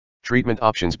Treatment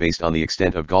options based on the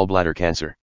extent of gallbladder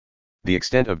cancer. The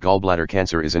extent of gallbladder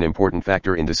cancer is an important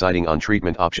factor in deciding on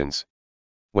treatment options.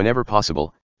 Whenever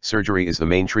possible, surgery is the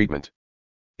main treatment.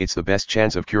 It's the best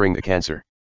chance of curing the cancer.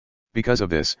 Because of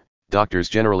this, doctors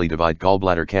generally divide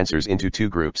gallbladder cancers into two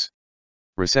groups.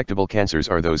 Resectable cancers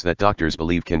are those that doctors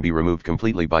believe can be removed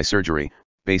completely by surgery,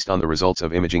 based on the results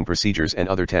of imaging procedures and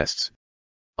other tests.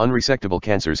 Unresectable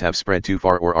cancers have spread too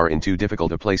far or are in too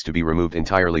difficult a place to be removed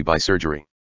entirely by surgery.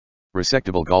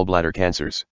 Resectable gallbladder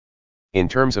cancers. In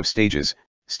terms of stages,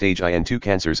 stage I and II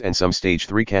cancers and some stage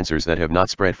 3 cancers that have not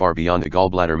spread far beyond the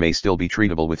gallbladder may still be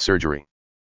treatable with surgery.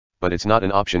 But it's not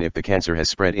an option if the cancer has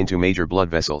spread into major blood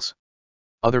vessels.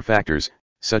 Other factors,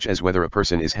 such as whether a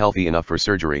person is healthy enough for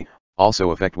surgery,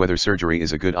 also affect whether surgery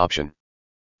is a good option.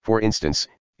 For instance,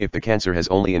 if the cancer has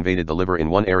only invaded the liver in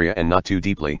one area and not too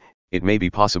deeply, it may be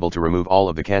possible to remove all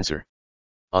of the cancer.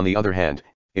 On the other hand,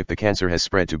 if the cancer has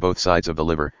spread to both sides of the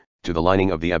liver, to the lining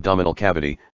of the abdominal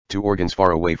cavity, to organs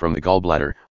far away from the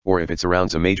gallbladder, or if it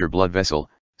surrounds a major blood vessel,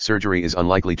 surgery is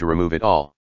unlikely to remove it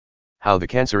all. How the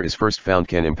cancer is first found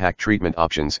can impact treatment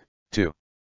options, too.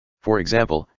 For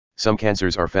example, some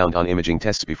cancers are found on imaging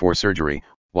tests before surgery,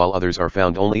 while others are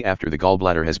found only after the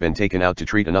gallbladder has been taken out to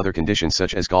treat another condition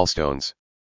such as gallstones.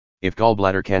 If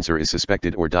gallbladder cancer is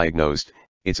suspected or diagnosed,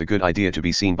 it's a good idea to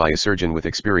be seen by a surgeon with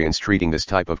experience treating this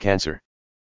type of cancer.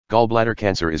 Gallbladder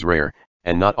cancer is rare,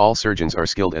 and not all surgeons are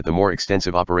skilled at the more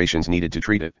extensive operations needed to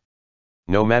treat it.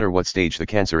 No matter what stage the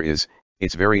cancer is,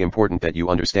 it's very important that you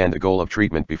understand the goal of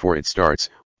treatment before it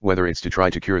starts, whether it's to try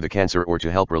to cure the cancer or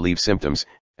to help relieve symptoms,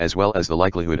 as well as the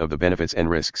likelihood of the benefits and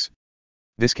risks.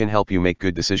 This can help you make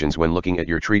good decisions when looking at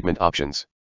your treatment options.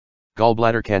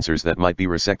 Gallbladder cancers that might be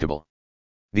resectable.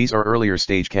 These are earlier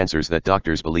stage cancers that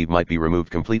doctors believe might be removed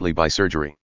completely by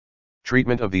surgery.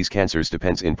 Treatment of these cancers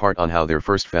depends in part on how they're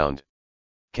first found.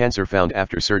 Cancer found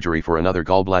after surgery for another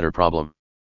gallbladder problem.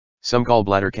 Some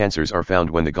gallbladder cancers are found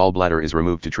when the gallbladder is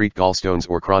removed to treat gallstones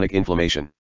or chronic inflammation.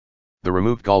 The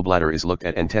removed gallbladder is looked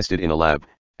at and tested in a lab,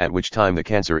 at which time the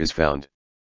cancer is found.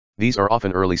 These are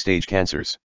often early stage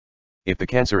cancers. If the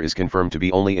cancer is confirmed to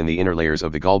be only in the inner layers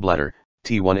of the gallbladder,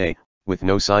 T1A, with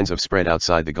no signs of spread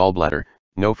outside the gallbladder,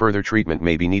 no further treatment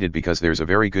may be needed because there's a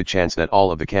very good chance that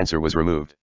all of the cancer was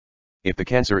removed. If the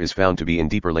cancer is found to be in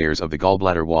deeper layers of the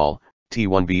gallbladder wall,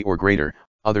 T1B or greater,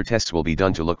 other tests will be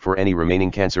done to look for any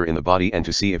remaining cancer in the body and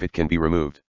to see if it can be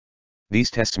removed. These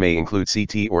tests may include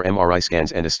CT or MRI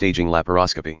scans and a staging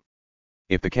laparoscopy.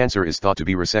 If the cancer is thought to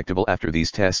be resectable after these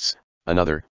tests,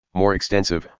 another, more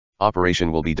extensive,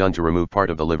 operation will be done to remove part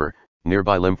of the liver,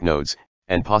 nearby lymph nodes,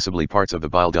 and possibly parts of the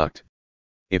bile duct.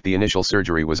 If the initial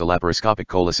surgery was a laparoscopic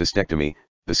cholecystectomy,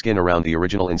 the skin around the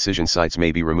original incision sites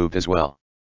may be removed as well.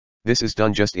 This is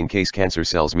done just in case cancer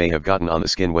cells may have gotten on the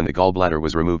skin when the gallbladder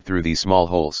was removed through these small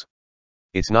holes.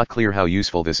 It's not clear how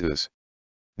useful this is.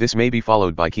 This may be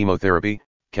followed by chemotherapy,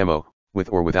 chemo, with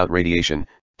or without radiation,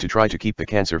 to try to keep the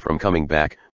cancer from coming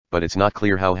back, but it's not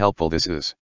clear how helpful this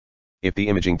is. If the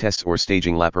imaging tests or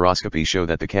staging laparoscopy show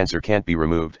that the cancer can't be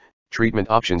removed, treatment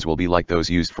options will be like those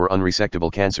used for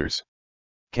unresectable cancers.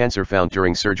 Cancer found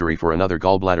during surgery for another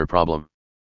gallbladder problem.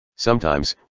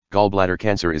 Sometimes, gallbladder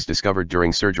cancer is discovered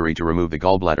during surgery to remove the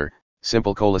gallbladder,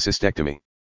 simple cholecystectomy.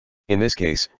 In this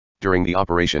case, during the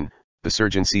operation, the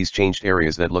surgeon sees changed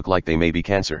areas that look like they may be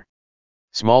cancer.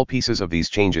 Small pieces of these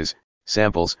changes,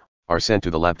 samples, are sent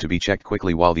to the lab to be checked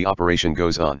quickly while the operation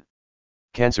goes on.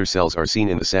 Cancer cells are seen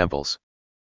in the samples.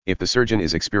 If the surgeon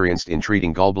is experienced in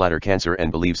treating gallbladder cancer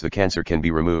and believes the cancer can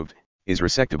be removed, is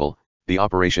resectable, the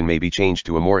operation may be changed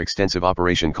to a more extensive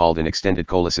operation called an extended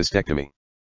cholecystectomy.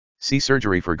 See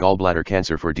surgery for gallbladder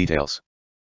cancer for details.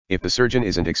 If the surgeon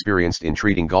isn't experienced in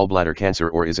treating gallbladder cancer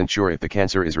or isn't sure if the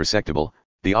cancer is resectable,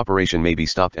 the operation may be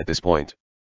stopped at this point.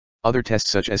 Other tests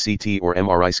such as CT or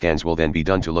MRI scans will then be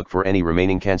done to look for any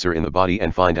remaining cancer in the body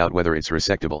and find out whether it's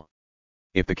resectable.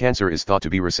 If the cancer is thought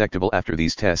to be resectable after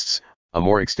these tests, a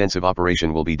more extensive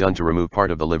operation will be done to remove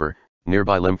part of the liver,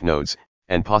 nearby lymph nodes,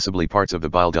 and possibly parts of the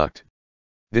bile duct.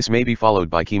 This may be followed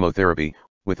by chemotherapy,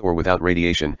 with or without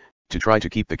radiation, to try to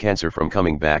keep the cancer from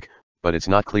coming back, but it's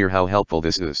not clear how helpful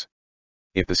this is.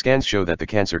 If the scans show that the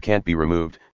cancer can't be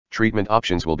removed, treatment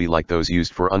options will be like those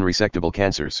used for unresectable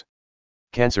cancers.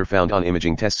 Cancer found on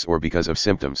imaging tests or because of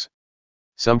symptoms.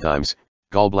 Sometimes,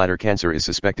 gallbladder cancer is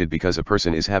suspected because a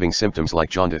person is having symptoms like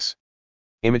jaundice.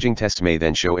 Imaging tests may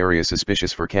then show areas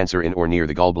suspicious for cancer in or near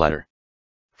the gallbladder.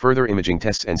 Further imaging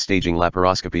tests and staging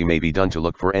laparoscopy may be done to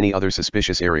look for any other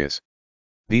suspicious areas.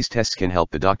 These tests can help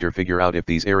the doctor figure out if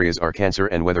these areas are cancer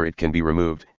and whether it can be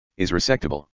removed, is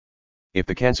resectable. If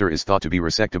the cancer is thought to be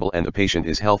resectable and the patient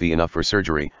is healthy enough for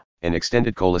surgery, an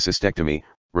extended cholecystectomy,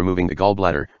 removing the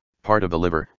gallbladder, part of the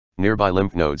liver, nearby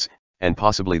lymph nodes, and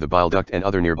possibly the bile duct and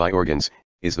other nearby organs,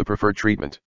 is the preferred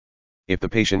treatment. If the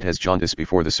patient has jaundice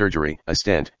before the surgery, a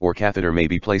stent or catheter may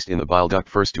be placed in the bile duct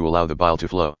first to allow the bile to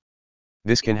flow.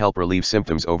 This can help relieve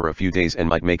symptoms over a few days and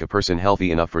might make a person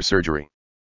healthy enough for surgery.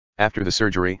 After the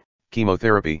surgery,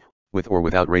 chemotherapy, with or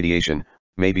without radiation,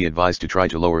 may be advised to try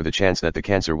to lower the chance that the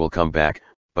cancer will come back,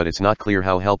 but it's not clear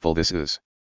how helpful this is.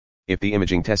 If the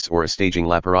imaging tests or a staging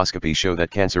laparoscopy show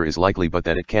that cancer is likely but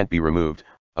that it can't be removed,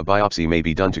 a biopsy may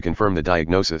be done to confirm the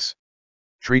diagnosis.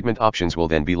 Treatment options will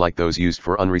then be like those used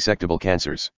for unresectable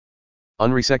cancers.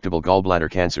 Unresectable gallbladder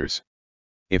cancers.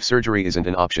 If surgery isn't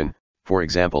an option, for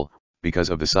example, because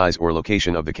of the size or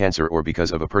location of the cancer or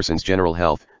because of a person's general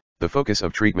health, the focus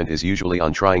of treatment is usually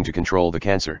on trying to control the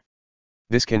cancer.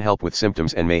 This can help with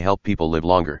symptoms and may help people live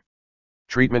longer.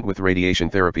 Treatment with radiation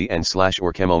therapy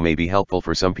and/or chemo may be helpful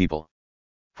for some people.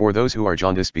 For those who are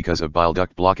jaundiced because of bile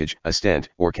duct blockage, a stent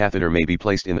or catheter may be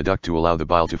placed in the duct to allow the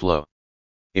bile to flow.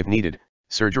 If needed,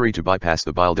 surgery to bypass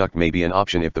the bile duct may be an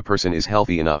option if the person is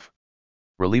healthy enough.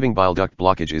 Relieving bile duct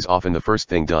blockage is often the first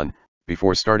thing done,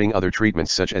 before starting other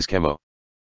treatments such as chemo.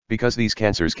 Because these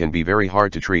cancers can be very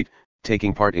hard to treat,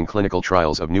 taking part in clinical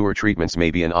trials of newer treatments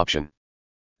may be an option.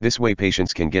 This way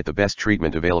patients can get the best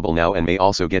treatment available now and may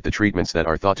also get the treatments that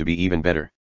are thought to be even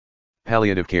better.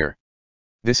 Palliative care.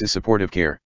 This is supportive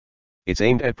care. It's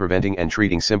aimed at preventing and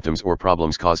treating symptoms or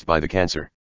problems caused by the cancer.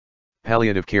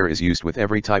 Palliative care is used with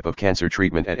every type of cancer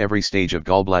treatment at every stage of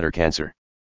gallbladder cancer.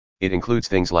 It includes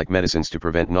things like medicines to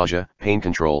prevent nausea, pain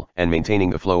control, and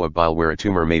maintaining the flow of bile where a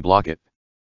tumor may block it.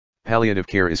 Palliative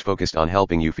care is focused on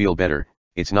helping you feel better,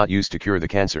 it's not used to cure the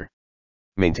cancer.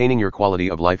 Maintaining your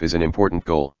quality of life is an important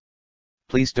goal.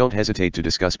 Please don't hesitate to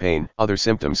discuss pain, other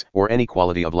symptoms, or any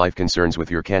quality of life concerns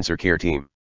with your cancer care team.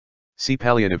 See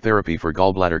palliative therapy for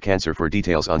gallbladder cancer for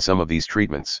details on some of these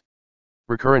treatments.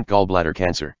 Recurrent gallbladder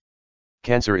cancer.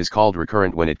 Cancer is called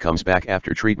recurrent when it comes back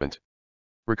after treatment.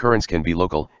 Recurrence can be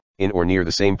local, in or near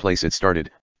the same place it started,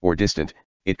 or distant,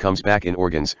 it comes back in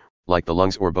organs, like the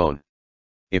lungs or bone.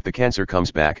 If the cancer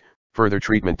comes back, further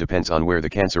treatment depends on where the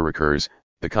cancer recurs,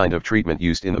 the kind of treatment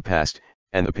used in the past,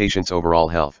 and the patient's overall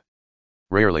health.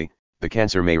 Rarely, the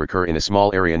cancer may recur in a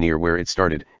small area near where it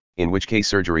started, in which case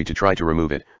surgery to try to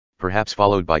remove it, perhaps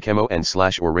followed by chemo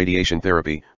and/or radiation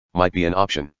therapy, might be an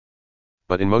option.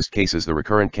 But in most cases the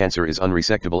recurrent cancer is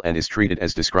unresectable and is treated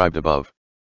as described above.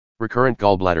 Recurrent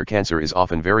gallbladder cancer is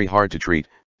often very hard to treat,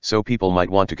 so people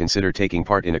might want to consider taking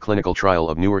part in a clinical trial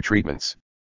of newer treatments.